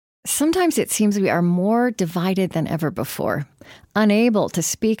Sometimes it seems we are more divided than ever before. Unable to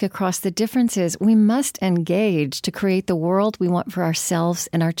speak across the differences, we must engage to create the world we want for ourselves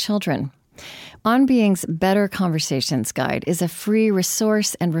and our children. On Being's Better Conversations Guide is a free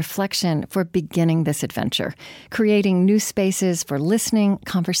resource and reflection for beginning this adventure, creating new spaces for listening,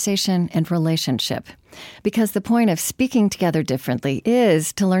 conversation, and relationship. Because the point of speaking together differently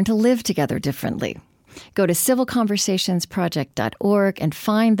is to learn to live together differently. Go to civilconversationsproject.org and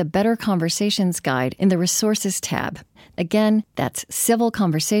find the Better Conversations Guide in the Resources tab. Again, that's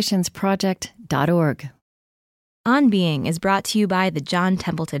civilconversationsproject.org. On Being is brought to you by the John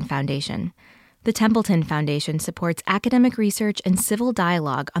Templeton Foundation. The Templeton Foundation supports academic research and civil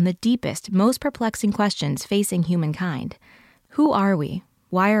dialogue on the deepest, most perplexing questions facing humankind. Who are we?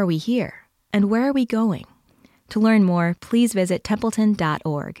 Why are we here? And where are we going? To learn more, please visit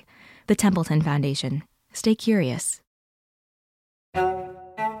templeton.org. The Templeton Foundation. Stay curious.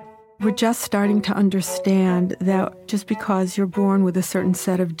 We're just starting to understand that just because you're born with a certain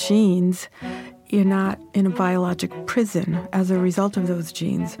set of genes, you're not in a biologic prison as a result of those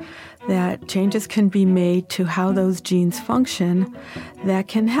genes, that changes can be made to how those genes function that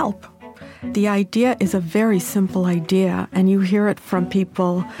can help. The idea is a very simple idea, and you hear it from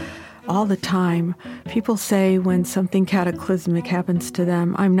people all the time. People say when something cataclysmic happens to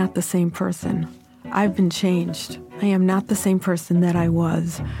them, I'm not the same person. I've been changed. I am not the same person that I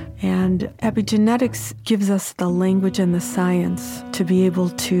was. And epigenetics gives us the language and the science to be able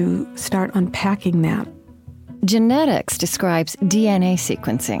to start unpacking that. Genetics describes DNA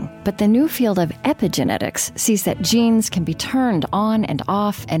sequencing, but the new field of epigenetics sees that genes can be turned on and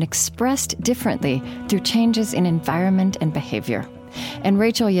off and expressed differently through changes in environment and behavior. And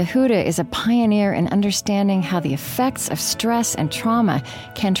Rachel Yehuda is a pioneer in understanding how the effects of stress and trauma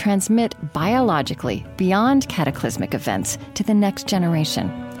can transmit biologically beyond cataclysmic events to the next generation.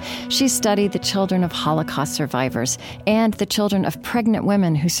 She studied the children of Holocaust survivors and the children of pregnant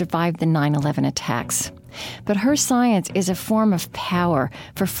women who survived the 9/11 attacks. But her science is a form of power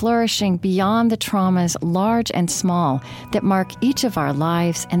for flourishing beyond the traumas, large and small, that mark each of our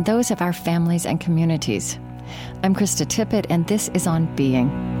lives and those of our families and communities. I'm Krista Tippett, and this is On Being.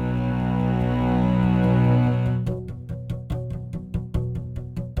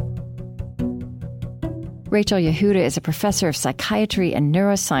 Rachel Yehuda is a professor of psychiatry and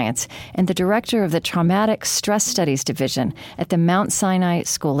neuroscience and the director of the Traumatic Stress Studies Division at the Mount Sinai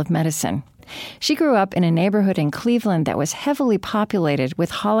School of Medicine. She grew up in a neighborhood in Cleveland that was heavily populated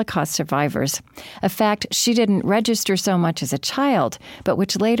with Holocaust survivors, a fact she didn't register so much as a child, but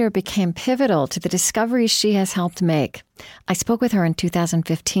which later became pivotal to the discoveries she has helped make. I spoke with her in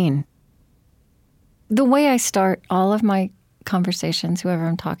 2015. The way I start all of my conversations, whoever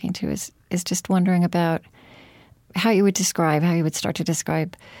I'm talking to, is just wondering about how you would start to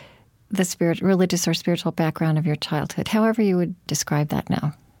describe the religious or spiritual background of your childhood, however you would describe that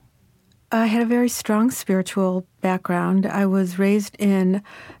now. I had a very strong spiritual background. I was raised in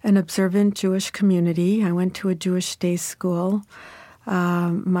an observant Jewish community. I went to a Jewish day school.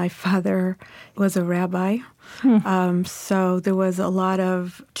 My father was a rabbi, so there was a lot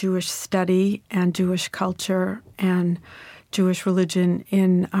of Jewish study and Jewish culture and Jewish religion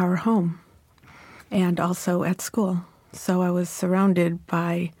in our home and also at school. So I was surrounded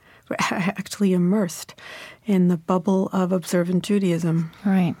by, actually immersed in the bubble of observant Judaism.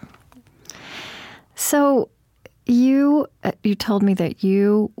 Right. So you told me that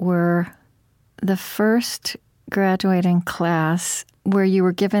you were the first graduating class where you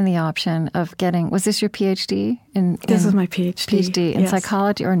were given the option of getting, was this your PhD? This is my PhD. PhD in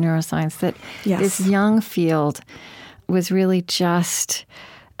psychology or neuroscience, that this young field was really just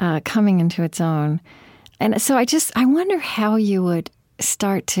coming into its own. And so I wonder how you would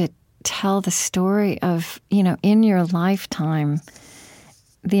start to tell the story of, in your lifetime,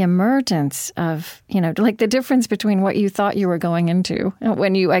 the emergence of, like the difference between what you thought you were going into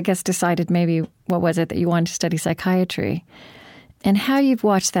when you, I guess, decided maybe, what was it, that you wanted to study psychiatry, and how you've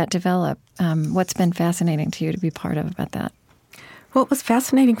watched that develop. What's been fascinating to you to be part of about that? Well, it was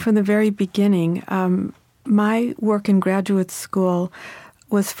fascinating from the very beginning. My work in graduate school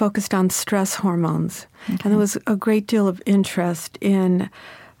was focused on stress hormones, and there was a great deal of interest in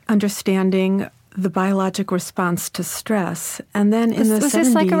understanding the biologic response to stress. And then in the 70s... Was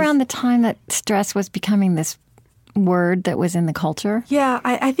this like around the time that stress was becoming this word that was in the culture? Yeah,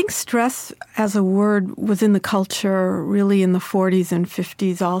 I think stress as a word was in the culture really in the 40s and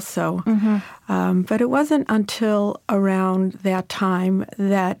 50s also. Mm-hmm. But it wasn't until around that time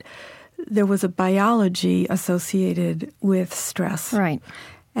that there was a biology associated with stress. Right.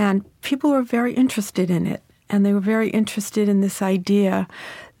 And people were very interested in it. And they were very interested in this idea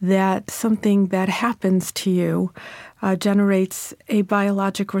that something that happens to you generates a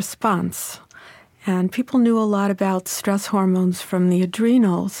biologic response. And people knew a lot about stress hormones from the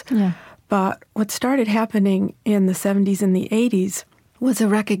adrenals. Yeah. But what started happening in the 70s and the 80s was a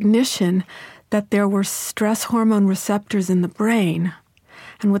recognition that there were stress hormone receptors in the brain.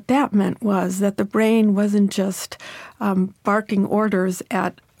 And what that meant was that the brain wasn't just barking orders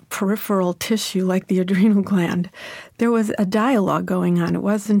at peripheral tissue like the adrenal gland. There was a dialogue going on. It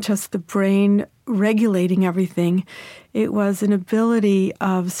wasn't just the brain regulating everything. It was an ability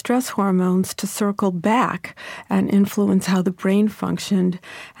of stress hormones to circle back and influence how the brain functioned.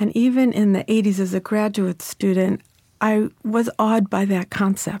 And even in the 80s as a graduate student, I was awed by that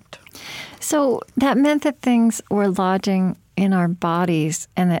concept. So that meant that things were lodging in our bodies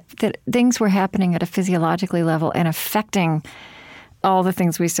and that things were happening at a physiologically level and affecting all the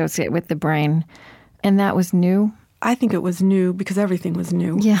things we associate with the brain. And that was new? I think it was new because everything was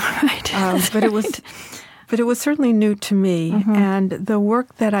new. Yeah, right. But it was certainly new to me. Mm-hmm. And the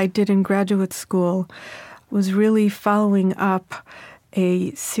work that I did in graduate school was really following up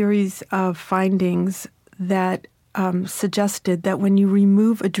a series of findings that suggested that when you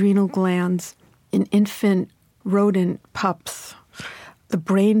remove adrenal glands in infant rodent pups, the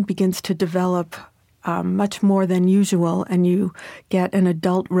brain begins to develop much more than usual, and you get an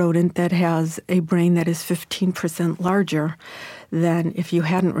adult rodent that has a brain that is 15% larger than if you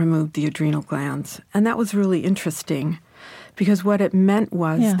hadn't removed the adrenal glands. And that was really interesting because what it meant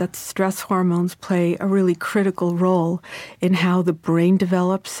was that stress hormones play a really critical role in how the brain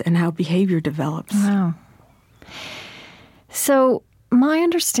develops and how behavior develops. Wow. So my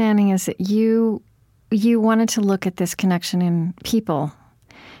understanding is that you wanted to look at this connection in people.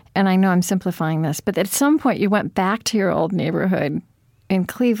 And I know I'm simplifying this, but at some point you went back to your old neighborhood in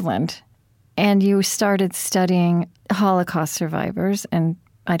Cleveland and you started studying Holocaust survivors. And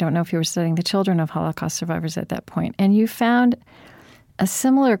I don't know if you were studying the children of Holocaust survivors at that point. And you found a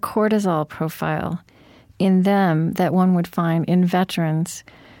similar cortisol profile in them that one would find in veterans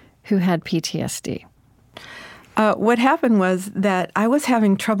who had PTSD. What happened was that I was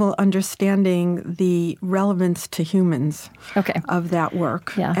having trouble understanding the relevance to humans of that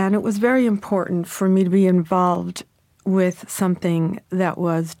work. Yeah. And it was very important for me to be involved with something that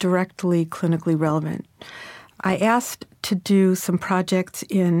was directly clinically relevant. I asked to do some projects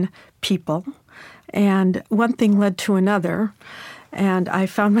in people, and one thing led to another. And I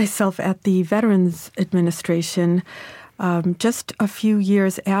found myself at the Veterans Administration just a few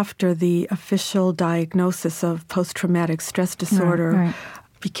years after the official diagnosis of post-traumatic stress disorder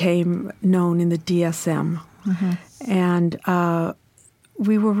became known in the DSM. Mm-hmm. And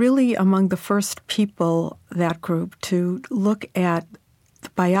we were really among the first people, that group, to look at the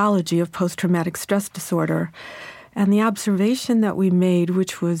biology of post-traumatic stress disorder. And the observation that we made,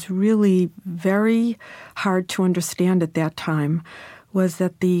 which was really very hard to understand at that time, was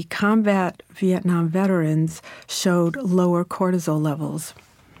that the combat Vietnam veterans showed lower cortisol levels.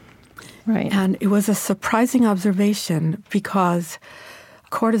 Right. And it was a surprising observation because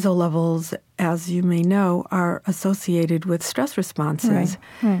cortisol levels, as you may know, are associated with stress responses.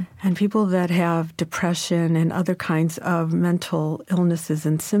 Right. And people that have depression and other kinds of mental illnesses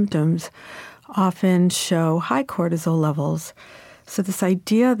and symptoms often show high cortisol levels. So this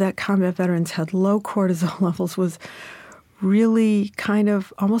idea that combat veterans had low cortisol levels was really kind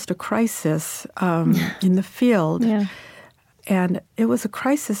of almost a crisis in the field. Yeah. And it was a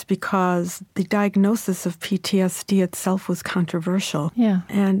crisis because the diagnosis of PTSD itself was controversial. Yeah.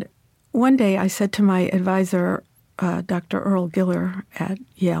 And one day I said to my advisor, Dr. Earl Giller at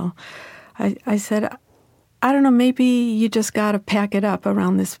Yale, I said, I don't know, maybe you just got to pack it up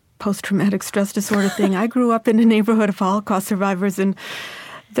around this post-traumatic stress disorder thing. I grew up in a neighborhood of Holocaust survivors, and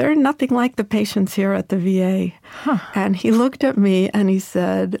they're nothing like the patients here at the VA. Huh. And he looked at me and he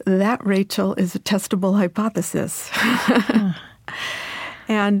said, that, Rachel, is a testable hypothesis.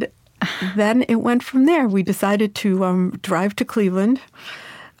 And then it went from there. We decided to drive to Cleveland,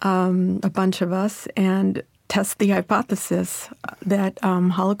 a bunch of us, and test the hypothesis that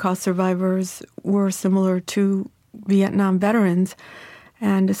Holocaust survivors were similar to Vietnam veterans.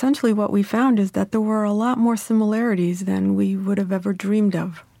 And essentially what we found is that there were a lot more similarities than we would have ever dreamed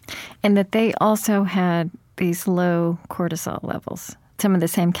of. And that they also had these low cortisol levels. Some of the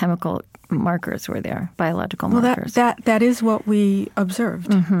same chemical markers were there, biological markers. That is what we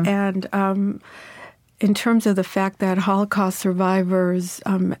observed. Mm-hmm. And in terms of the fact that Holocaust survivors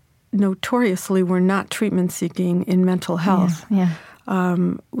notoriously were not treatment-seeking in mental health,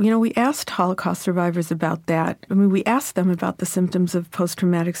 We asked Holocaust survivors about that. I mean, we asked them about the symptoms of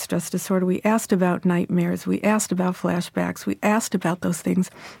post-traumatic stress disorder. We asked about nightmares. We asked about flashbacks. We asked about those things.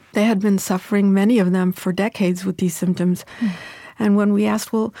 They had been suffering, many of them, for decades with these symptoms. And when we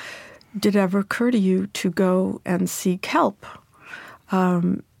asked, well, did it ever occur to you to go and seek help?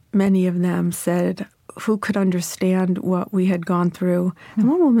 Many of them said, who could understand what we had gone through? And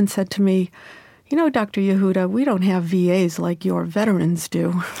one woman said to me, Dr. Yehuda, we don't have VAs like your veterans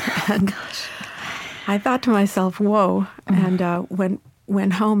do. And I thought to myself, whoa, and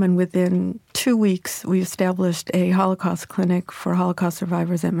went home, and within 2 weeks, we established a Holocaust clinic for Holocaust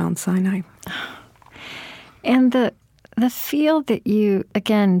survivors at Mount Sinai. And the field that you,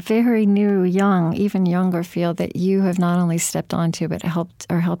 again, very new, young, even younger field that you have not only stepped onto but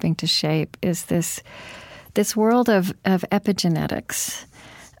are helping to shape is this world of epigenetics,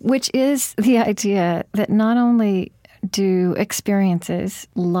 which is the idea that not only do experiences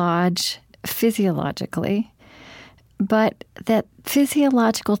lodge physiologically, but that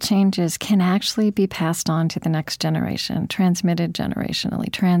physiological changes can actually be passed on to the next generation, transmitted generationally,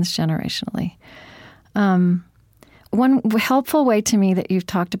 transgenerationally. One helpful way to me that you've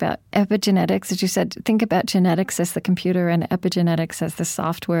talked about epigenetics is you said, think about genetics as the computer and epigenetics as the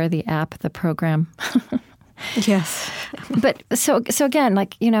software, the app, the program. Yes. But so again,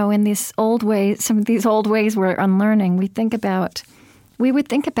 in these old ways, some of these old ways we're unlearning, we would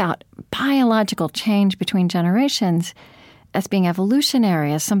think about biological change between generations as being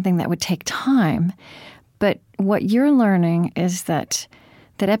evolutionary, as something that would take time. But what you're learning is that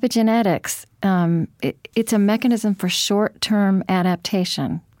epigenetics, it's a mechanism for short-term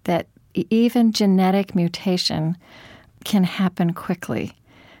adaptation, that even genetic mutation can happen quickly.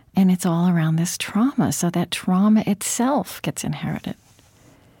 And it's all around this trauma, so that trauma itself gets inherited.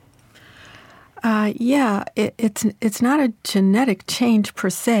 It's not a genetic change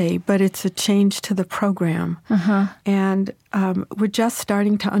per se, but it's a change to the program. And we're just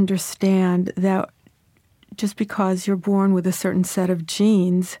starting to understand that just because you're born with a certain set of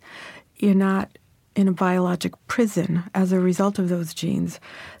genes, you're not in a biologic prison as a result of those genes,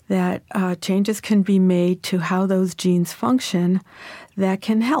 that changes can be made to how those genes function that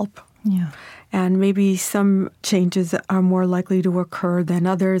can help. Yeah. And maybe some changes are more likely to occur than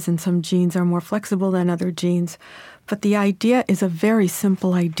others, and some genes are more flexible than other genes. But the idea is a very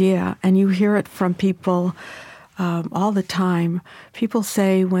simple idea, and you hear it from people all the time. People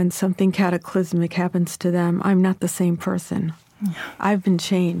say when something cataclysmic happens to them, I'm not the same person. Yeah. I've been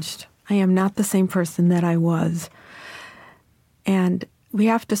changed. I am not the same person that I was. And we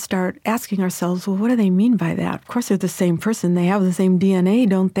have to start asking ourselves, well, what do they mean by that? Of course, they're the same person. They have the same DNA,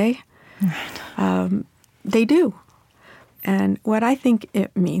 don't they? Right. They do. And what I think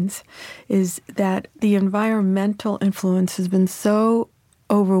it means is that the environmental influence has been so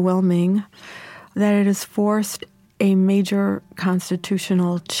overwhelming that it has forced a major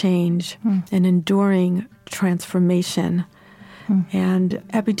constitutional change, an enduring transformation. And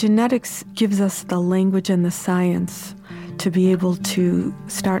epigenetics gives us the language and the science to be able to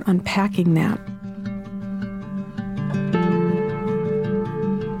start unpacking that.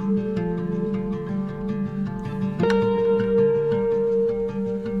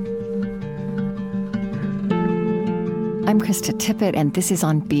 I'm Krista Tippett, and this is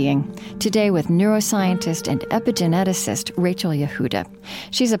On Being. Today with neuroscientist and epigeneticist Rachel Yehuda.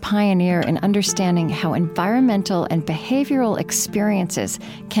 She's a pioneer in understanding how environmental and behavioral experiences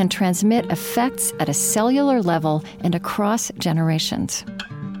can transmit effects at a cellular level and across generations.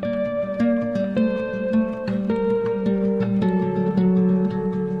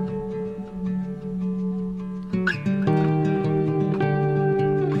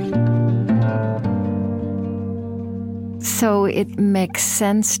 So it makes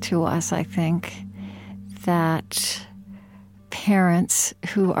sense to us, I think, that parents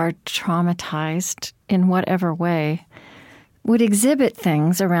who are traumatized in whatever way would exhibit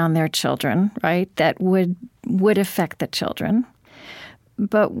things around their children, right, that would affect the children.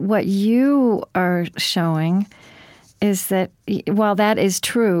 But what you are showing is that while that is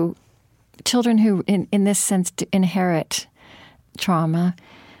true, children who, in this sense, inherit trauma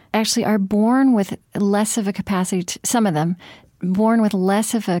actually are born with less of a capacity some of them, born with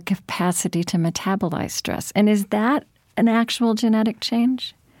less of a capacity to metabolize stress. And is that an actual genetic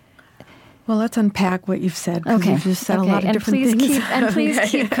change? Well, let's unpack what you've said. Okay. You've just said a lot of different things. Please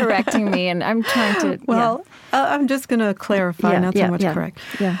keep correcting me. And I'm trying to... Well, I'm just going to clarify, not so much correct.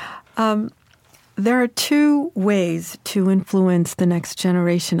 Yeah. There are two ways to influence the next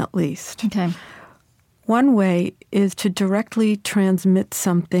generation, at least. Okay. One way is to directly transmit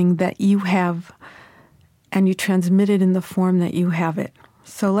something that you have and you transmit it in the form that you have it.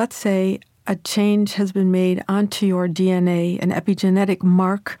 So let's say a change has been made onto your DNA, an epigenetic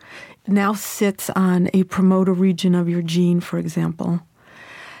mark now sits on a promoter region of your gene, for example.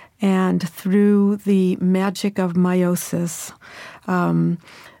 And through the magic of meiosis,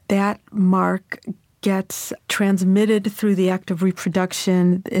 that mark gets transmitted through the act of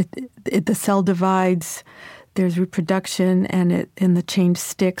reproduction. The cell divides, there's reproduction, and the change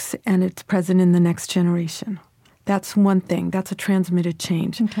sticks, and it's present in the next generation. That's one thing. That's a transmitted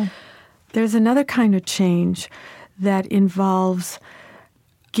change. Okay. There's another kind of change that involves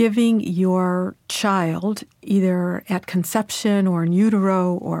giving your child, either at conception or in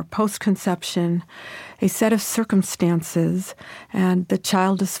utero or post-conception, a set of circumstances, and the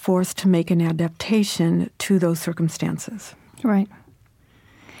child is forced to make an adaptation to those circumstances. Right.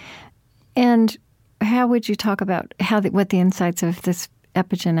 And how would you talk about what the insights of this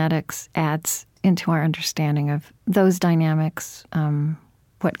epigenetics adds into our understanding of those dynamics,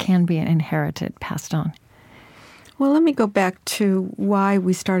 what can be inherited, passed on? Well, let me go back to why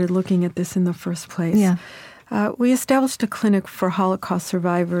we started looking at this in the first place. Yeah. We established a clinic for Holocaust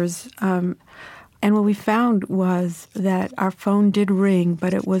survivors, and what we found was that our phone did ring,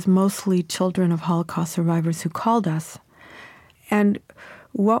 but it was mostly children of Holocaust survivors who called us. And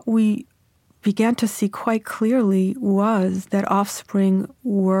what we began to see quite clearly was that offspring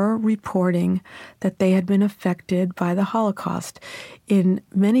were reporting that they had been affected by the Holocaust in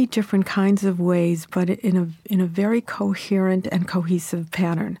many different kinds of ways, but in a very coherent and cohesive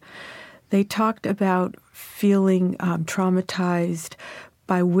pattern. They talked about feeling traumatized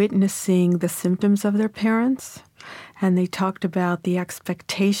by witnessing the symptoms of their parents, and they talked about the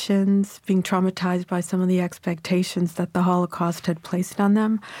expectations, being traumatized by some of the expectations that the Holocaust had placed on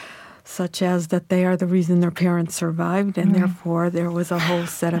them, such as that they are the reason their parents survived, and therefore there was a whole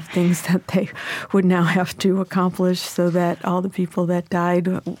set of things that they would now have to accomplish so that all the people that died,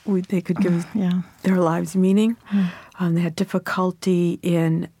 they could give their lives meaning. They had difficulty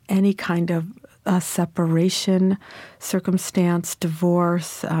in any kind of separation circumstance,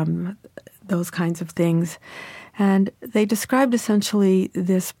 divorce, those kinds of things. And they described essentially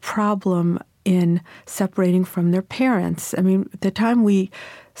this problem in separating from their parents. I mean, at the time we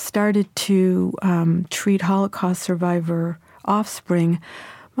started to treat Holocaust survivor offspring,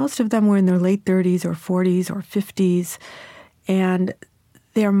 most of them were in their late 30s or 40s or 50s, and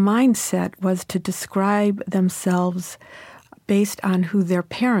their mindset was to describe themselves based on who their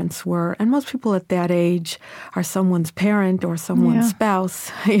parents were. And most people at that age are someone's parent or someone's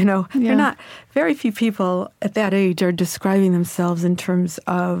spouse. They're not, very few people at that age are describing themselves in terms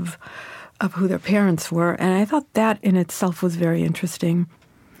of who their parents were. And I thought that in itself was very interesting.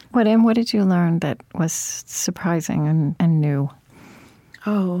 What did you learn that was surprising and new?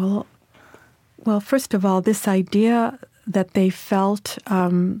 Oh, well, first of all, this idea that they felt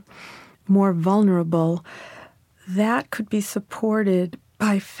more vulnerable, that could be supported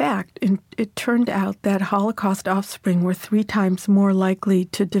by fact. It turned out that Holocaust offspring were 3 times more likely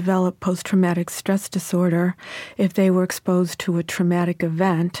to develop post-traumatic stress disorder if they were exposed to a traumatic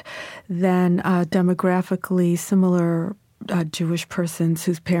event than demographically similar Jewish persons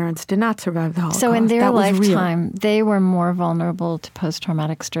whose parents did not survive the Holocaust. So in their lifetime, they were more vulnerable to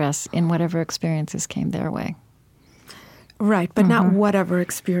post-traumatic stress in whatever experiences came their way. Right, but not whatever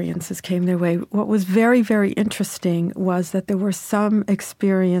experiences came their way. What was very, very interesting was that there were some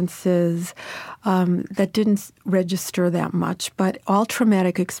experiences that didn't register that much, but all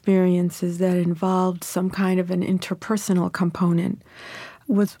traumatic experiences that involved some kind of an interpersonal component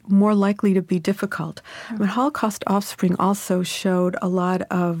was more likely to be difficult. But Holocaust offspring also showed a lot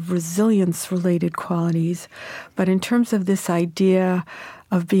of resilience-related qualities, but in terms of this idea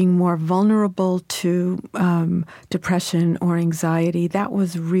of being more vulnerable to depression or anxiety, that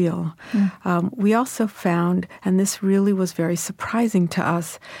was real. We also found, and this really was very surprising to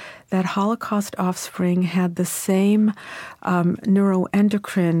us, that Holocaust offspring had the same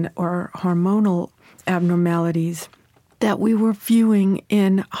neuroendocrine or hormonal abnormalities that we were viewing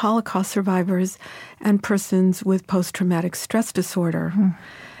in Holocaust survivors and persons with post-traumatic stress disorder.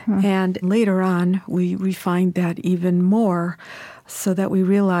 And later on, we refined that even more, so that we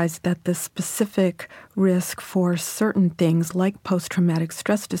realized that the specific risk for certain things like post-traumatic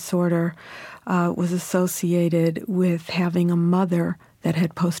stress disorder was associated with having a mother that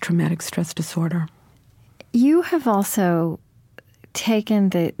had post-traumatic stress disorder. You have also taken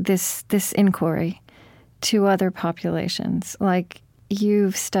this inquiry to other populations. Like,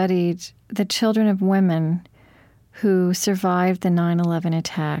 you've studied the children of women who survived the 9/11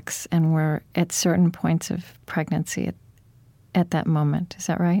 attacks and were at certain points of pregnancy at that moment. Is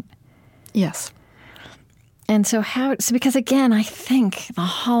that right? Yes. And so because again, I think the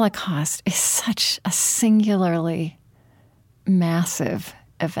Holocaust is such a singularly massive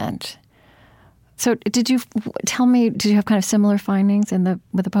event. So did you have kind of similar findings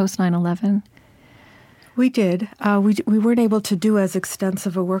with the post 9/11? We did. We weren't able to do as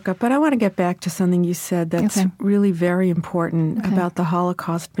extensive a workup, but I want to get back to something you said that's really very important about the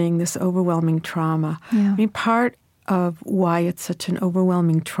Holocaust being this overwhelming trauma. Yeah. I mean, part of why it's such an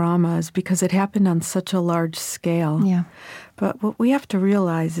overwhelming trauma is because it happened on such a large scale. Yeah. But what we have to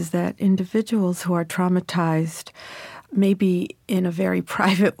realize is that individuals who are traumatized, maybe in a very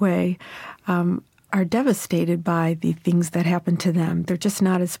private way, are devastated by the things that happen to them. They're just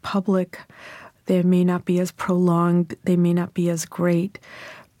not as public. They may not be as prolonged. They may not be as great.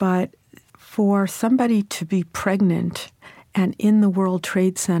 But for somebody to be pregnant and in the World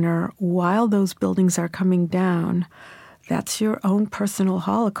Trade Center while those buildings are coming down, that's your own personal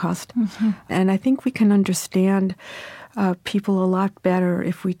Holocaust. Mm-hmm. And I think we can understand people a lot better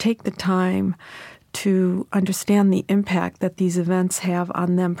if we take the time to understand the impact that these events have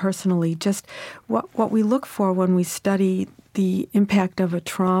on them personally. Just what we look for when we study the impact of a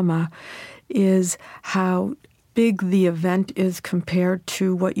trauma is how big the event is compared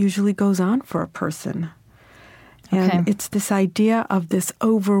to what usually goes on for a person. And it's this idea of this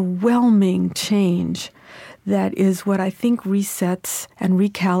overwhelming change that is what I think resets and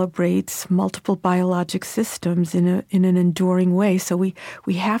recalibrates multiple biologic systems in an enduring way. So we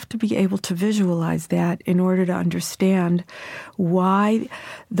have to be able to visualize that in order to understand why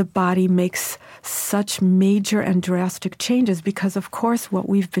the body makes such major and drastic changes. Because, of course, what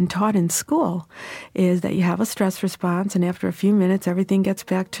we've been taught in school is that you have a stress response, and after a few minutes, everything gets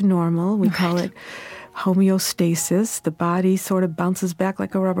back to normal. We call it homeostasis. The body sort of bounces back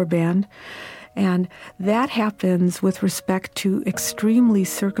like a rubber band. And that happens with respect to extremely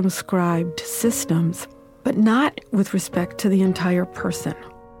circumscribed systems, but not with respect to the entire person.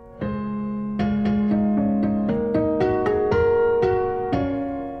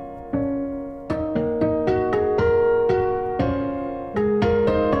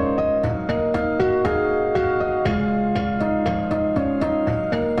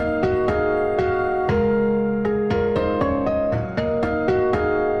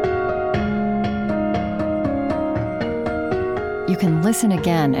 You can listen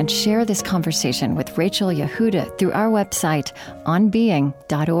again and share this conversation with Rachel Yehuda through our website,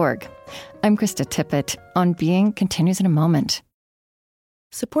 onbeing.org. I'm Krista Tippett. On Being continues in a moment.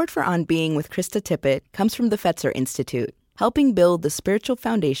 Support for On Being with Krista Tippett comes from the Fetzer Institute, helping build the spiritual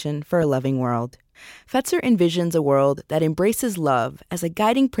foundation for a loving world. Fetzer envisions a world that embraces love as a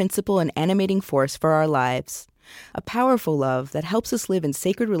guiding principle and animating force for our lives. A powerful love that helps us live in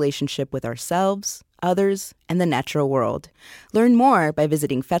sacred relationship with ourselves, others, and the natural world. Learn more by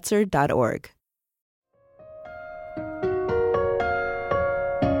visiting Fetzer.org.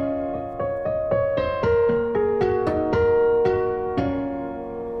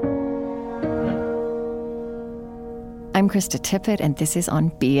 I'm Krista Tippett, and this is On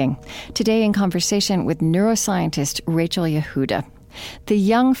Being. Today in conversation with neuroscientist Rachel Yehuda. The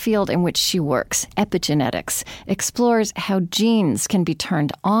young field in which she works, epigenetics, explores how genes can be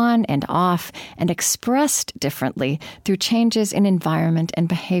turned on and off and expressed differently through changes in environment and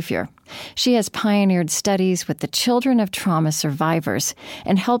behavior. She has pioneered studies with the children of trauma survivors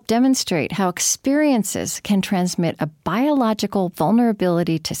and helped demonstrate how experiences can transmit a biological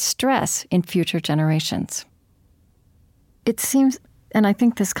vulnerability to stress in future generations. It seems, and I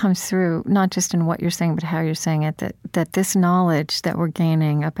think this comes through not just in what you're saying, but how you're saying it, that this knowledge that we're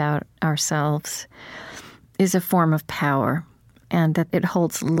gaining about ourselves is a form of power, and that it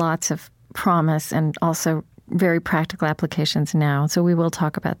holds lots of promise and also very practical applications now. So we will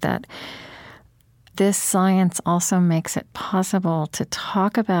talk about that. This science also makes it possible to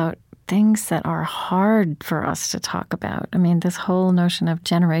talk about things that are hard for us to talk about. I mean, this whole notion of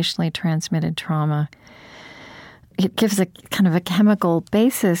generationally transmitted trauma, it gives a kind of a chemical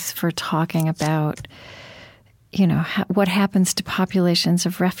basis for talking about, what happens to populations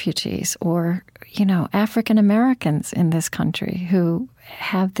of refugees or, African Americans in this country who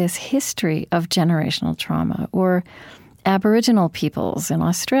have this history of generational trauma, or Aboriginal peoples in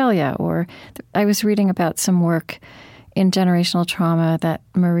Australia. Or I was reading about some work in generational trauma that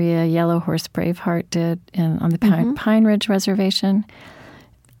Maria Yellowhorse Braveheart did on the Pine Ridge Reservation,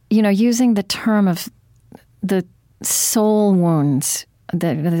 using the term of the soul wounds,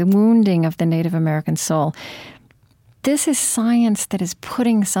 the wounding of the Native American soul. This is science that is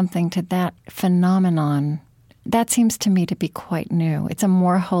putting something to that phenomenon. That seems to me to be quite new. It's a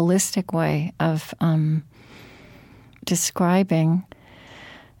more holistic way of describing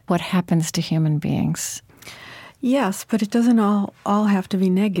what happens to human beings. Yes, but it doesn't all have to be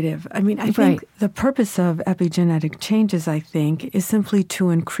negative. I mean, I think the purpose of epigenetic changes, I think, is simply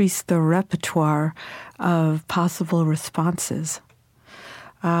to increase the repertoire of possible responses.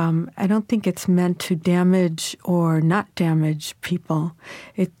 I don't think it's meant to damage or not damage people.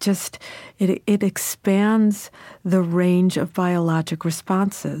 It just, it expands the range of biologic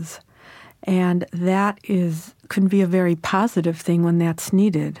responses. And that can be a very positive thing when that's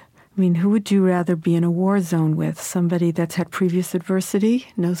needed. I mean, who would you rather be in a war zone with? Somebody that's had previous adversity,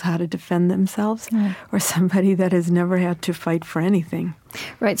 knows how to defend themselves, or somebody that has never had to fight for anything?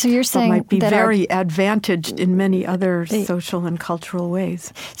 Right. So you're saying that might be that very advantaged in many other social and cultural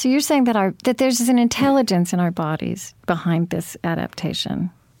ways. So you're saying that there's an intelligence in our bodies behind this adaptation.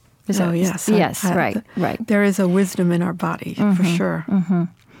 Yes. Yes, right. There is a wisdom in our body, for sure. Mm-hmm.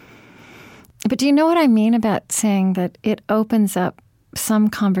 But do you know what I mean about saying that it opens up some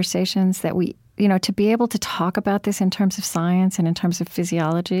conversations that we, to be able to talk about this in terms of science and in terms of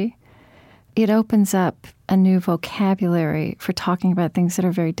physiology, it opens up a new vocabulary for talking about things that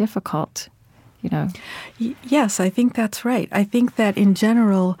are very difficult, Yes, I think that's right. I think that in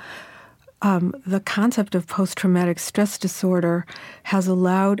general, the concept of post-traumatic stress disorder has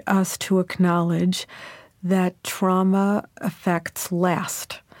allowed us to acknowledge that trauma effects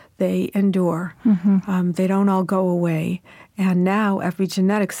last. They endure. Mm-hmm. They don't all go away. And now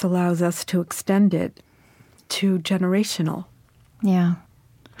epigenetics allows us to extend it to generational. Yeah.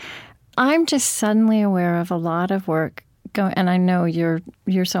 I'm just suddenly aware of a lot of work going, and I know you're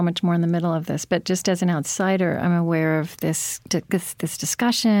so much more in the middle of this, but just as an outsider, I'm aware of this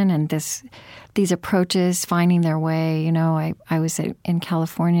discussion and these approaches finding their way. I was in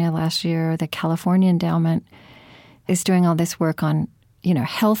California last year. The California Endowment is doing all this work on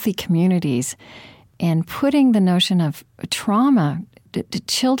healthy communities and putting the notion of trauma, the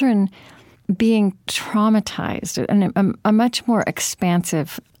children being traumatized, and a much more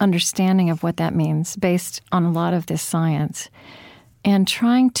expansive understanding of what that means based on a lot of this science, and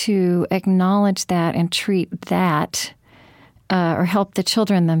trying to acknowledge that and treat that or help the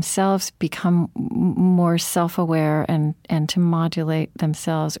children themselves become more self-aware and to modulate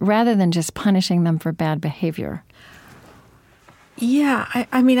themselves rather than just punishing them for bad behavior. Yeah,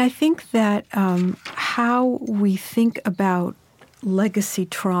 I think that how we think about legacy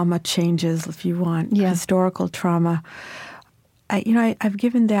trauma changes, if you want, historical trauma. I've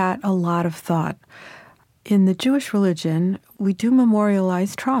given that a lot of thought. In the Jewish religion, we do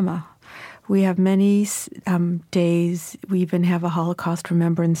memorialize trauma. We have many days. We even have a Holocaust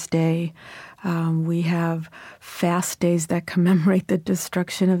Remembrance Day. We have fast days that commemorate the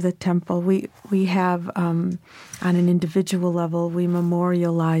destruction of the temple. We have, on an individual level, we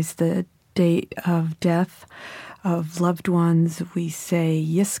memorialize the date of death of loved ones. We say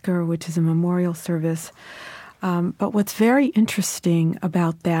Yizkor, which is a memorial service. But what's very interesting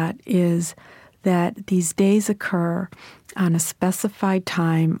about that is that these days occur on a specified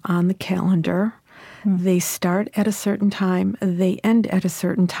time on the calendar. They start at a certain time, they end at a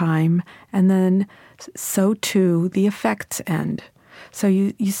certain time, and then so too the effects end. So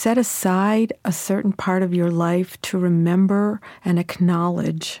you set aside a certain part of your life to remember and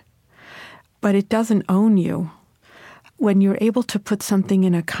acknowledge, but it doesn't own you. When you're able to put something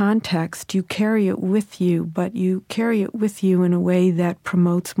in a context, you carry it with you, but you carry it with you in a way that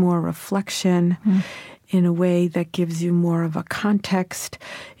promotes more reflection, in a way that gives you more of a context,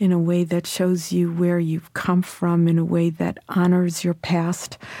 in a way that shows you where you've come from, in a way that honors your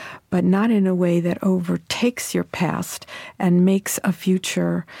past, but not in a way that overtakes your past and makes a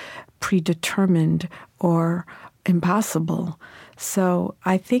future predetermined or impossible. So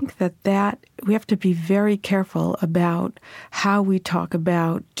I think that we have to be very careful about how we talk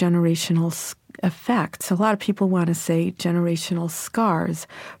about generational effects. A lot of people want to say generational scars,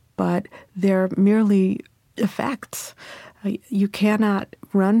 but they're merely effects. You cannot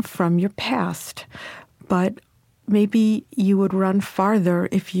run from your past, but maybe you would run farther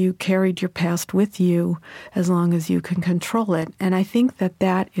if you carried your past with you as long as you can control it. And I think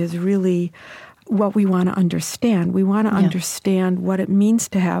that is really what we want to understand. We want to understand what it means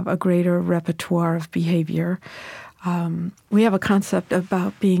to have a greater repertoire of behavior. We have a concept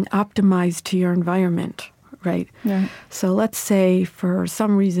about being optimized to your environment, right? Yeah. So let's say for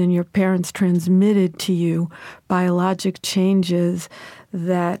some reason your parents transmitted to you biologic changes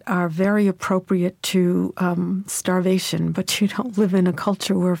that are very appropriate to starvation, but you don't live in a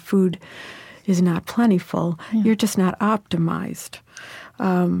culture where food is not plentiful. Yeah. You're just not optimized.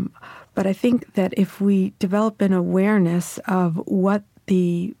 But I think that if we develop an awareness of what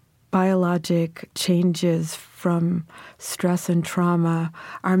the biologic changes from stress and trauma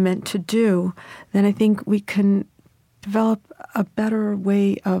are meant to do, then I think we can develop a better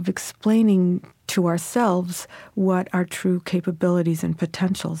way of explaining to ourselves what our true capabilities and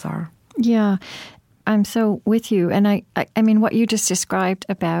potentials are. Yeah, I'm so with you. And I mean, what you just described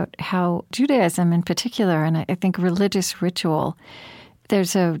about how Judaism in particular, and I think religious ritual,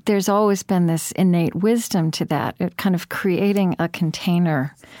 there's always been this innate wisdom to that, kind of creating a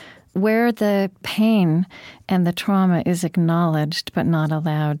container where the pain and the trauma is acknowledged but not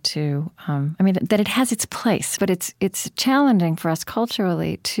allowed to, that it has its place. But it's challenging for us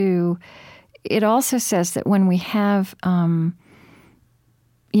culturally to, it also says that when we have,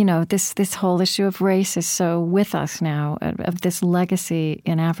 this whole issue of race is so with us now, of this legacy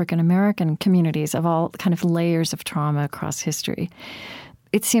in African American communities of all kind of layers of trauma across history.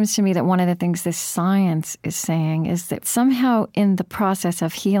 It seems to me that one of the things this science is saying is that somehow in the process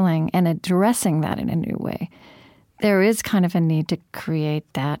of healing and addressing that in a new way, there is kind of a need to create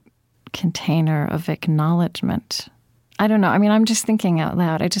that container of acknowledgement. I don't know. I mean, I'm just thinking out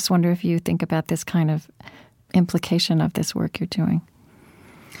loud. I just wonder if you think about this kind of implication of this work you're doing.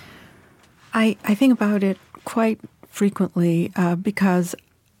 I think about it quite frequently because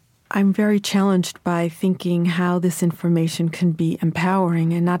I'm very challenged by thinking how this information can be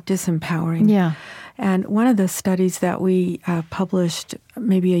empowering and not disempowering. Yeah. And one of the studies that we published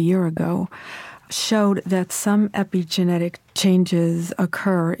maybe a year ago showed that some epigenetic changes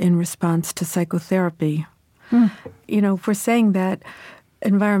occur in response to psychotherapy. If we're saying that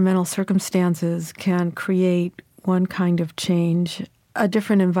environmental circumstances can create one kind of change, a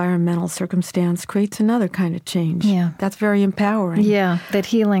different environmental circumstance creates another kind of change. Yeah. That's very empowering. Yeah, that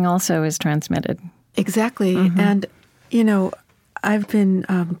healing also is transmitted. Exactly. Mm-hmm. And, I've been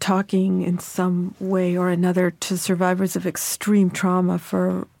talking in some way or another to survivors of extreme trauma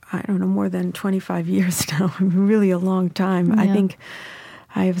for, more than 25 years now. Really a long time. Yeah. I think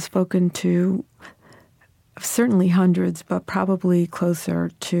I have spoken to certainly hundreds, but probably closer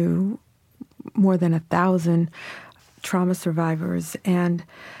to more than 1,000 trauma survivors. And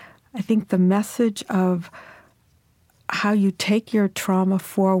I think the message of how you take your trauma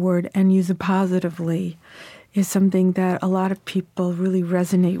forward and use it positively is something that a lot of people really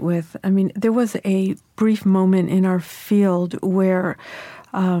resonate with. I mean, there was a brief moment in our field where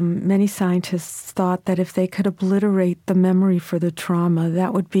many scientists thought that if they could obliterate the memory for the trauma,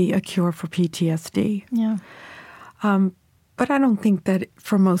 that would be a cure for PTSD. Yeah. But I don't think that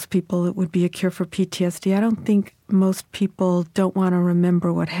for most people it would be a cure for PTSD. I don't think most people don't want to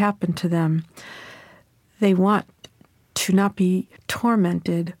remember what happened to them. They want to not be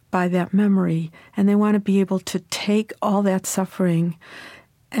tormented by that memory, and they want to be able to take all that suffering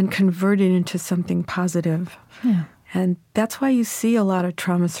and convert it into something positive. Yeah. And that's why you see a lot of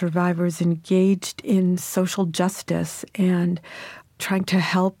trauma survivors engaged in social justice and trying to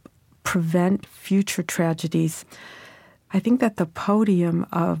help prevent future tragedies. I think that the podium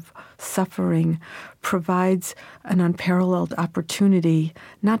of suffering provides an unparalleled opportunity,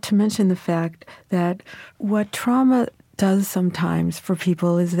 not to mention the fact that what trauma does sometimes for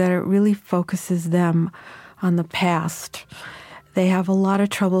people is that it really focuses them on the past. They have a lot of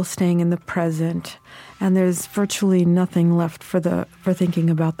trouble staying in the present, and there's virtually nothing left for thinking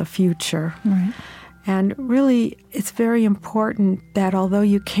about the future. Right. And really, it's very important that although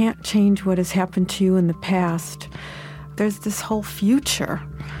you can't change what has happened to you in the past, there's this whole future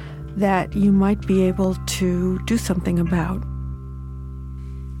that you might be able to do something about.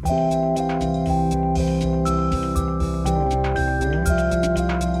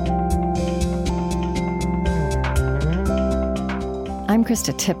 I'm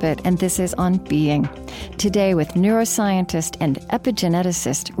Krista Tippett, and this is On Being. Today with neuroscientist and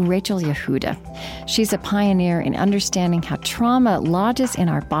epigeneticist Rachel Yehuda. She's a pioneer in understanding how trauma lodges in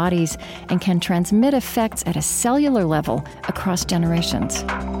our bodies and can transmit effects at a cellular level across generations.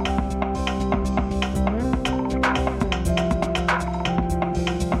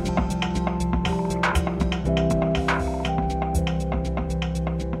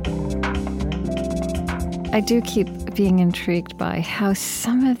 I do keep being intrigued by how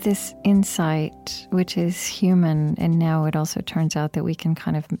some of this insight, which is human, and now it also turns out that we can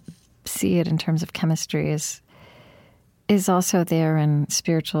kind of see it in terms of chemistry, is also there in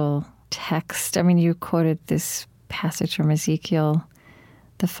spiritual text. I mean, you quoted this passage from Ezekiel,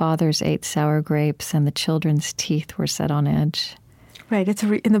 the fathers ate sour grapes and the children's teeth were set on edge. Right.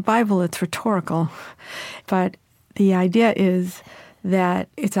 In the Bible, it's rhetorical. But the idea is that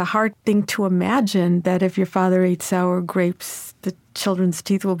it's a hard thing to imagine that if your father ate sour grapes, the children's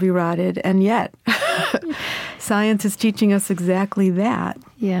teeth will be rotted. And yet, science is teaching us exactly that.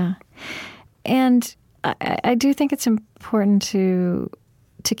 Yeah. And I do think it's important to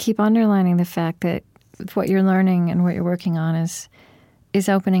keep underlining the fact that what you're learning and what you're working on is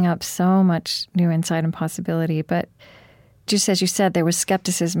opening up so much new insight and possibility. But just as you said, there was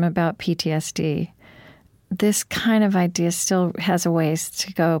skepticism about PTSD. This kind of idea still has a ways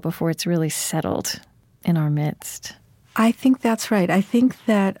to go before it's really settled in our midst. I think that's right. I think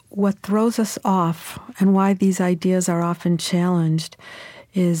that what throws us off and why these ideas are often challenged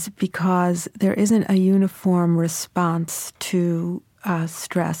is because there isn't a uniform response to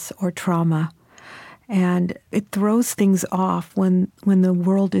stress or trauma. And it throws things off when the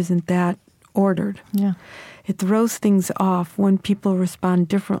world isn't that ordered. Yeah. It throws things off when people respond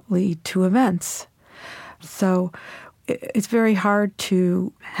differently to events. So it's very hard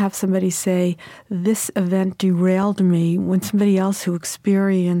to have somebody say, this event derailed me, when somebody else who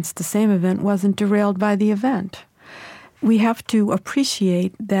experienced the same event wasn't derailed by the event. We have to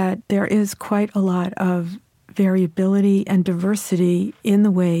appreciate that there is quite a lot of variability and diversity in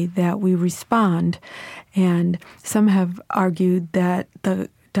the way that we respond. And some have argued that the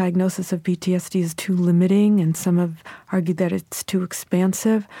diagnosis of PTSD is too limiting, and some have argued that it's too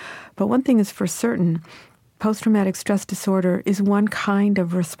expansive. But one thing is for certain, post-traumatic stress disorder is one kind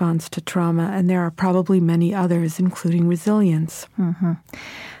of response to trauma, and there are probably many others, including resilience.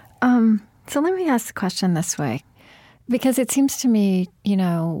 Mm-hmm. So let me ask the question this way, because it seems to me,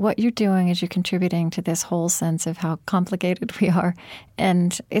 what you're doing is you're contributing to this whole sense of how complicated we are,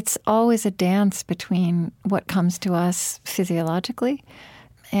 and it's always a dance between what comes to us physiologically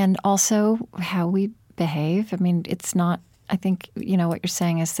and also how we behave. I mean, it's not, I think, what you're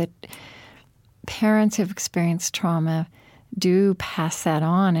saying is that parents who've experienced trauma do pass that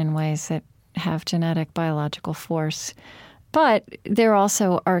on in ways that have genetic, biological force. But there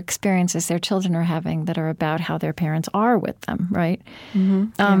also are experiences their children are having that are about how their parents are with them, right?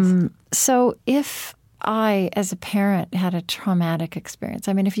 Mm-hmm. Yes. So if I, as a parent, had a traumatic experience,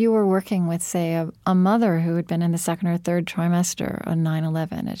 I mean, if you were working with, say, a mother who had been in the second or third trimester on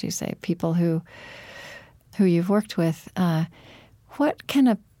 9/11, as you say, people who you've worked with, what can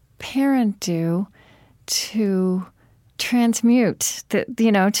a parent do to transmute,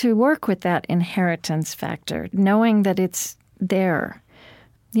 to work with that inheritance factor, knowing that it's there?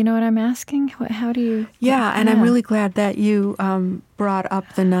 You know what I'm asking? How do you... Yeah, and I'm really glad that you brought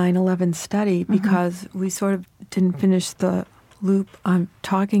up the 9/11 study, because we sort of didn't finish the loop on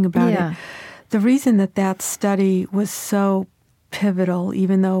talking about it. The reason that study was so pivotal,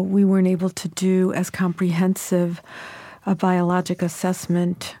 even though we weren't able to do as comprehensive a biologic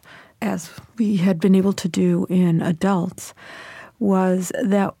assessment as we had been able to do in adults, was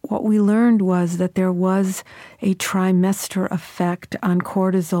that what we learned was that there was a trimester effect on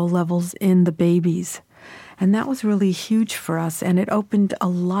cortisol levels in the babies. And that was really huge for us, and it opened a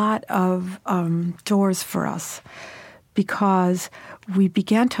lot of doors for us, because we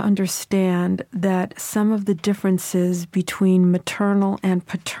began to understand that some of the differences between maternal and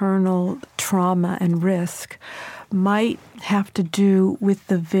paternal trauma and risk might have to do with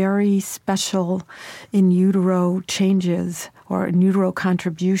the very special in utero changes or in utero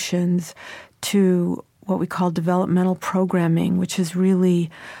contributions to what we call developmental programming, which is really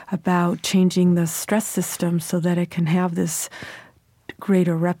about changing the stress system so that it can have this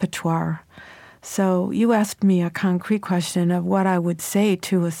greater repertoire. So you asked me a concrete question of what I would say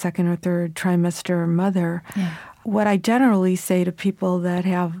to a second or third trimester mother. Yeah. What I generally say to people that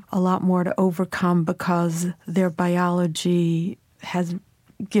have a lot more to overcome because their biology has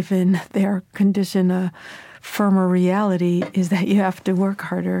given their condition a firmer reality is that you have to work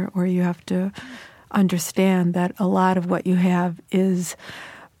harder, or you have to understand that a lot of what you have is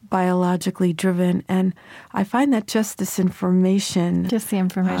biologically driven. And I find that just this information... Just the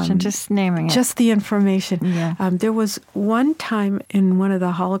information, just naming it. Just the information. Yeah. There was one time in one of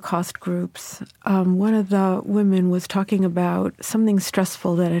the Holocaust groups, one of the women was talking about something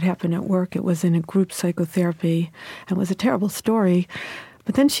stressful that had happened at work. It was in a group psychotherapy, and it was a terrible story.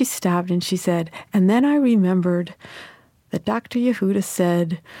 But then she stopped and she said, and then I remembered that Dr. Yehuda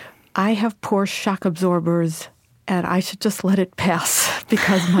said, I have poor shock absorbers, and I should just let it pass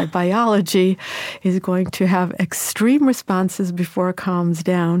because my biology is going to have extreme responses before it calms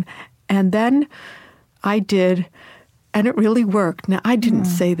down. And then I did, and it really worked. Now, I didn't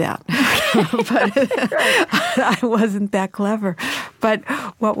say that, but I wasn't that clever. But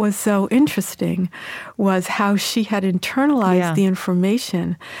what was so interesting was how she had internalized the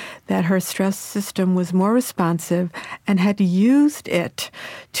information that her stress system was more responsive and had used it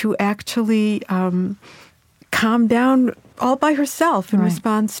to actually calm down all by herself in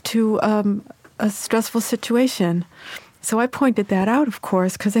response to a stressful situation. So I pointed that out, of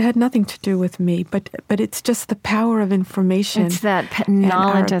course, because it had nothing to do with me, but it's just the power of information. It's that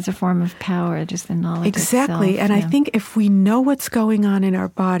knowledge as a form of power, just the knowledge exactly. itself. And I think if we know what's going on in our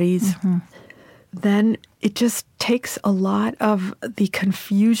bodies, then it just takes a lot of the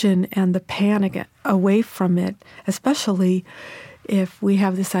confusion and the panic away from it, especially if we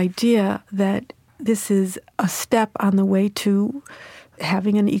have this idea that this is a step on the way to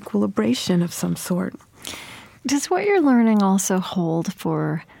having an equilibration of some sort. Does what you're learning also hold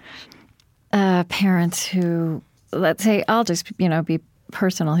for parents who, let's say, I'll just, be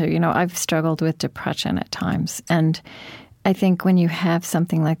personal here. I've struggled with depression at times. And I think when you have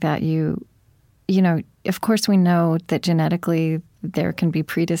something like that, of course we know that genetically there can be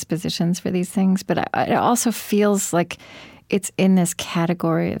predispositions for these things, but it also feels like it's in this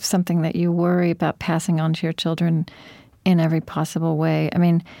category of something that you worry about passing on to your children in every possible way. I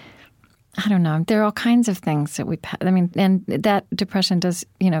mean, I don't know. There are all kinds of things that and that depression does,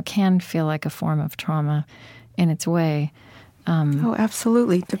 can feel like a form of trauma in its way. Oh,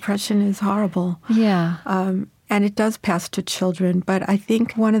 absolutely. Depression is horrible. Yeah. And it does pass to children. But I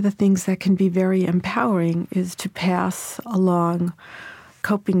think one of the things that can be very empowering is to pass along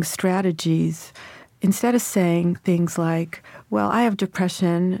coping strategies instead of saying things like, well, I have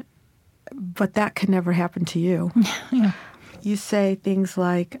depression, but that can never happen to you. Yeah. You say things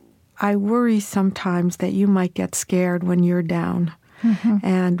like, I worry sometimes that you might get scared when you're down. Mm-hmm.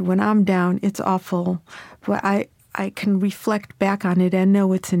 And when I'm down, it's awful. But I can reflect back on it and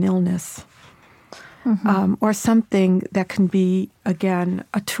know it's an illness. Mm-hmm. Or something that can be, again,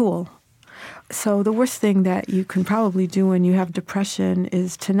 a tool. So the worst thing that you can probably do when you have depression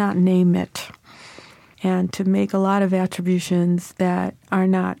is to not name it and to make a lot of attributions that are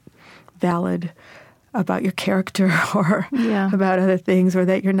not valid about your character or about other things, or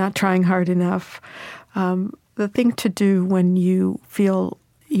that you're not trying hard enough. The thing to do when you feel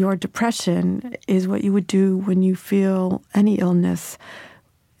your depression is what you would do when you feel any illness,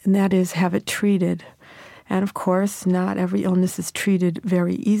 and that is have it treated. And of course, not every illness is treated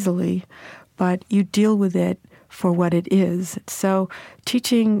very easily, but you deal with it for what it is. So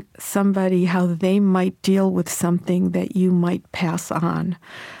teaching somebody how they might deal with something that you might pass on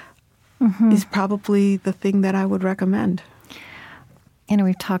is probably the thing that I would recommend.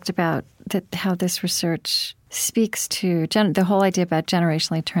 We've talked about how this research speaks to the whole idea about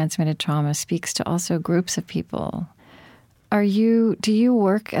generationally transmitted trauma speaks to also groups of people. Do you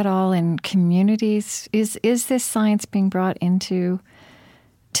work at all in communities? Is this science being brought to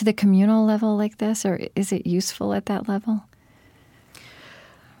the communal level like this, or is it useful at that level?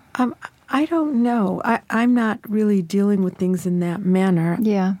 I don't know. I'm not really dealing with things in that manner.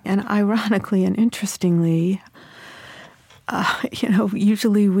 Yeah. And ironically and interestingly,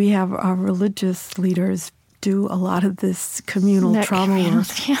 usually we have our religious leaders do a lot of this communal trauma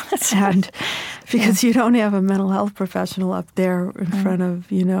work. Yeah, that's and because you don't have a mental health professional up there in front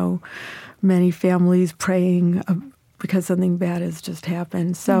of, many families praying because something bad has just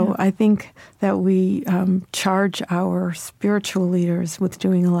happened. So I think that we charge our spiritual leaders with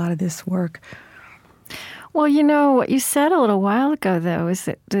doing a lot of this work. Well, what you said a little while ago, though, is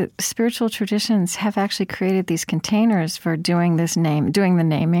that the spiritual traditions have actually created these containers for doing the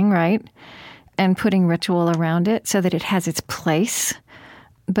naming, right? And putting ritual around it so that it has its place,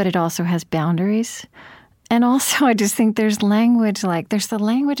 but it also has boundaries. And also, I just think there's the language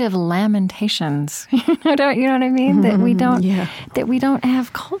of lamentations. You know what I mean? That we don't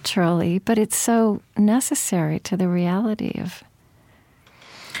have culturally, but it's so necessary to the reality of.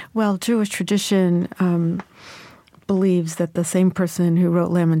 Well, Jewish tradition believes that the same person who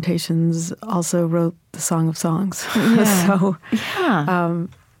wrote Lamentations also wrote the Song of Songs. Yeah.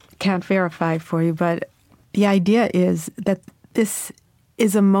 Can't verify for you, but the idea is that this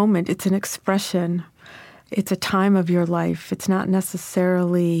is a moment. It's an expression. It's a time of your life. It's not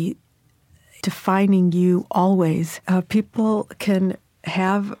necessarily defining you always. People can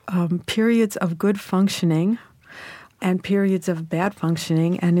have periods of good functioning and periods of bad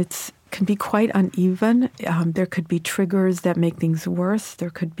functioning, and it can be quite uneven. There could be triggers that make things worse. There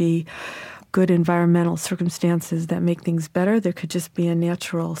could be good environmental circumstances that make things better. There could just be a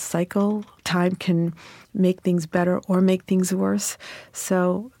natural cycle. Time can make things better or make things worse.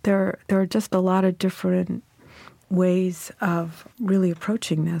 So there are just a lot of different ways of really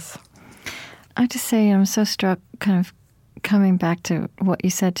approaching this. I have to say, I'm so struck kind of coming back to what you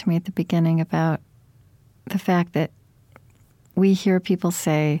said to me at the beginning about the fact that we hear people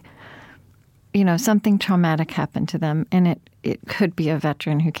say, something traumatic happened to them, and it could be a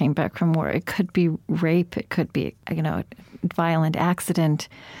veteran who came back from war. It could be rape. It could be, a violent accident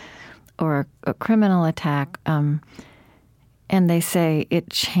or a criminal attack. And they say, it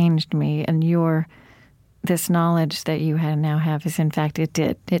changed me. And this knowledge that you now have is, in fact, it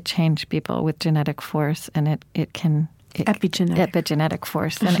did. It changed people with genetic force, and it can... Epigenetic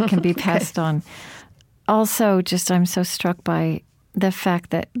force, and it can be passed on. Also, I'm so struck by the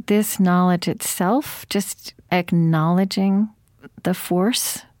fact that this knowledge itself, just acknowledging the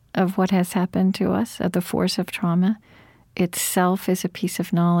force of what has happened to us, of the force of trauma, itself is a piece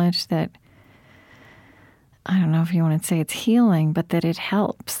of knowledge that, I don't know if you want to say it's healing, but that it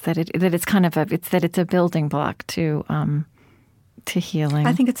helps, that it's a building block to healing.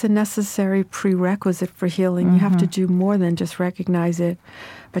 I think it's a necessary prerequisite for healing. You have to do more than just recognize it,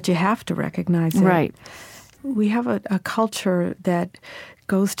 but you have to recognize it. Right. We have a culture that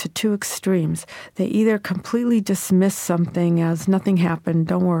goes to two extremes. They either completely dismiss something as nothing happened,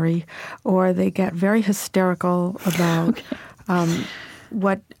 don't worry, or they get very hysterical about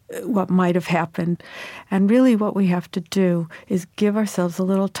what might have happened. And really what we have to do is give ourselves a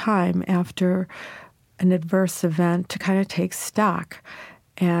little time after an adverse event to kind of take stock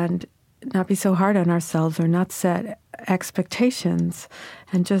and not be so hard on ourselves or not set expectations,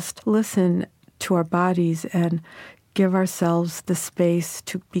 and just listen to our bodies and give ourselves the space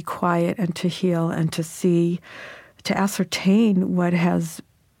to be quiet and to heal and to ascertain what has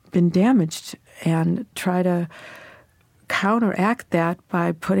been damaged, and try to counteract that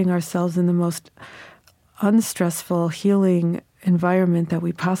by putting ourselves in the most unstressful, healing environment that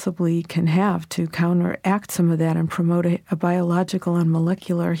we possibly can have to counteract some of that and promote a biological and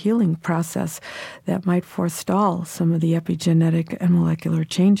molecular healing process that might forestall some of the epigenetic and molecular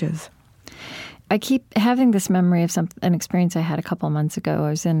changes. I keep having this memory of an experience I had a couple months ago.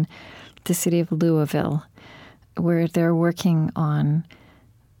 I was in the city of Louisville, where they're working on,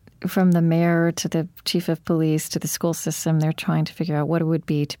 from the mayor to the chief of police to the school system, they're trying to figure out what it would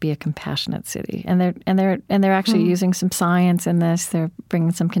be to be a compassionate city. And they're actually using some science in this. They're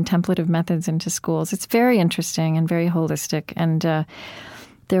bringing some contemplative methods into schools. It's very interesting and very holistic. And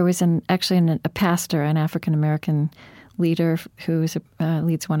there was a pastor, an African American leader who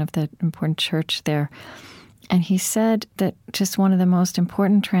leads one of the important church there. And he said that just one of the most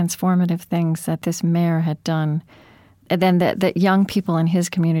important transformative things that this mayor had done, and then that young people in his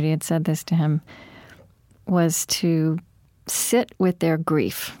community had said this to him, was to sit with their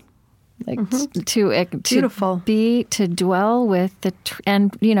grief, Beautiful. to dwell with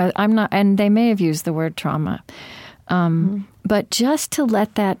and they may have used the word trauma, but just to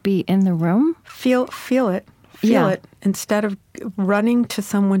let that be in the room, feel it, it instead of running to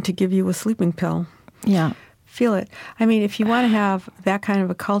someone to give you a sleeping pill. Yeah, feel it. I mean, if you want to have that kind of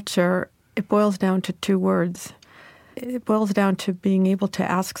a culture, it boils down to two words. It boils down to being able to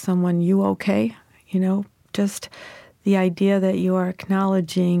ask someone, "You okay?" Just the idea that you are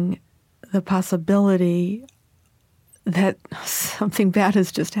acknowledging the possibility that something bad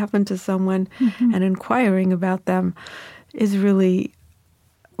has just happened to someone, and inquiring about them is really,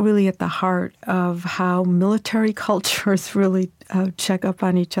 really at the heart of how military cultures really check up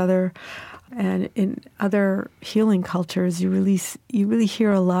on each other. And in other healing cultures, you really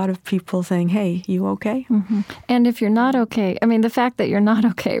hear a lot of people saying, "Hey, you okay?" Mm-hmm. And if you're not okay, I mean, the fact that you're not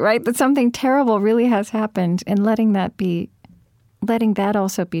okay, right? That something terrible really has happened, and letting that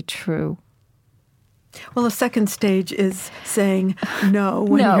also be true. Well, a second stage is saying no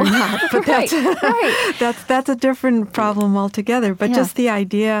when you're not. But that's a different problem altogether. But just the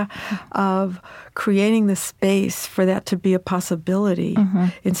idea of creating the space for that to be a possibility,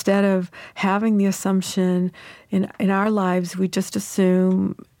 instead of having the assumption in our lives, we just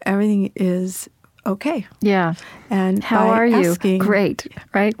assume everything is okay. Yeah. And how are you? Great.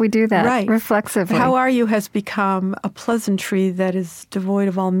 Right? We do that reflexively. How are you has become a pleasantry that is devoid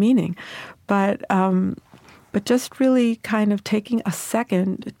of all meaning. But just really kind of taking a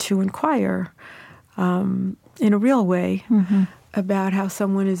second to inquire in a real way about how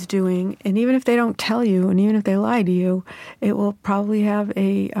someone is doing. And even if they don't tell you, and even if they lie to you, it will probably have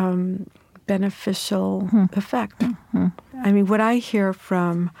a beneficial effect. I mean, what I hear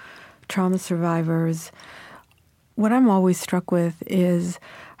from trauma survivors, what I'm always struck with is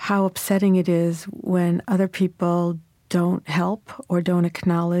how upsetting it is when other people don't help or don't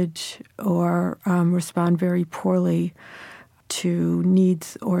acknowledge or respond very poorly to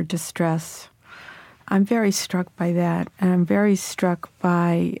needs or distress. I'm very struck by that, and I'm very struck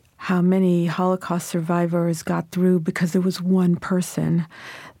by how many Holocaust survivors got through because there was one person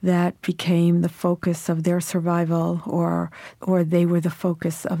that became the focus of their survival, or they were the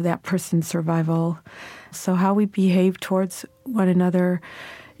focus of that person's survival. So how we behave towards one another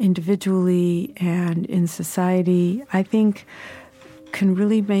individually and in society, I think can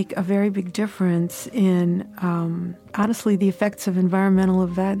really make a very big difference in, honestly, the effects of environmental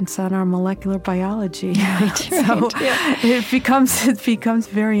events on our molecular biology. It becomes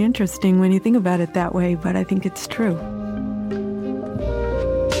very interesting when you think about it that way, but I think it's true.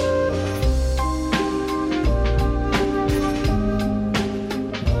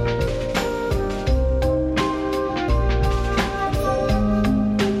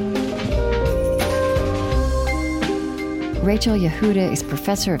 Rachel Yehuda is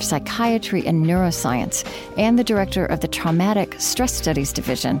professor of psychiatry and neuroscience and the director of the Traumatic Stress Studies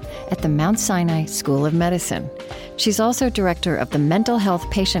Division at the Mount Sinai School of Medicine. She's also director of the Mental Health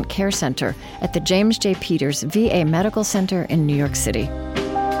Patient Care Center at the James J. Peters VA Medical Center in New York City.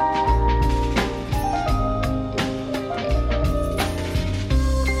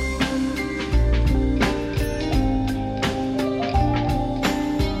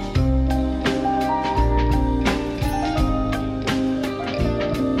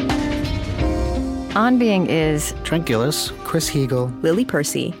 On Being is Trent Gillis, Chris Heagle, Lily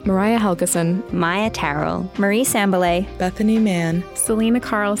Percy, Mariah Helgeson, Maya Tarrell, Marie Sambalay, Bethany Mann, Selena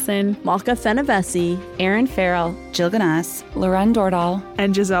Carlson, Malka Fenavesi, Aaron Farrell, Jill Ganas, Loren Dordahl,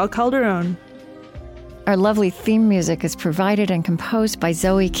 and Giselle Calderon. Our lovely theme music is provided and composed by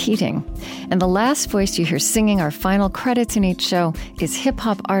Zoe Keating. And the last voice you hear singing our final credits in each show is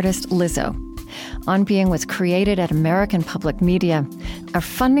hip-hop artist Lizzo. On Being was created at American Public Media. Our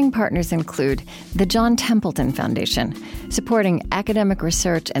funding partners include the John Templeton Foundation, supporting academic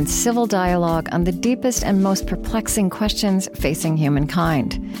research and civil dialogue on the deepest and most perplexing questions facing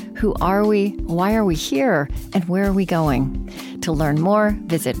humankind. Who are we? Why are we here? And where are we going? To learn more,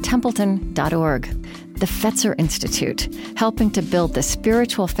 visit templeton.org. The Fetzer Institute, helping to build the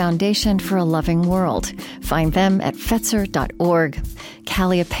spiritual foundation for a loving world. Find them at fetzer.org.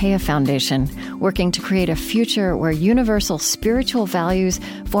 Calliopeia Foundation, working to create a future where universal spiritual values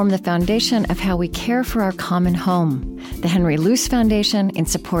form the foundation of how we care for our common home. The Henry Luce Foundation, in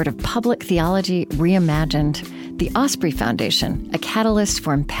support of public theology reimagined. The Osprey Foundation, a catalyst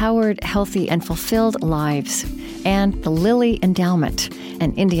for empowered, healthy, and fulfilled lives. And the Lilly Endowment,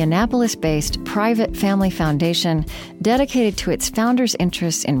 an Indianapolis-based private family foundation dedicated to its founders'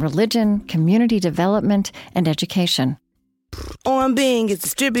 interests in religion, community development, and education. On Being is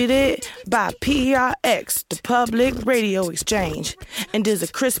distributed by PRX, the Public Radio Exchange, and is a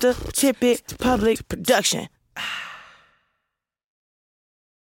Krista Tippett public production.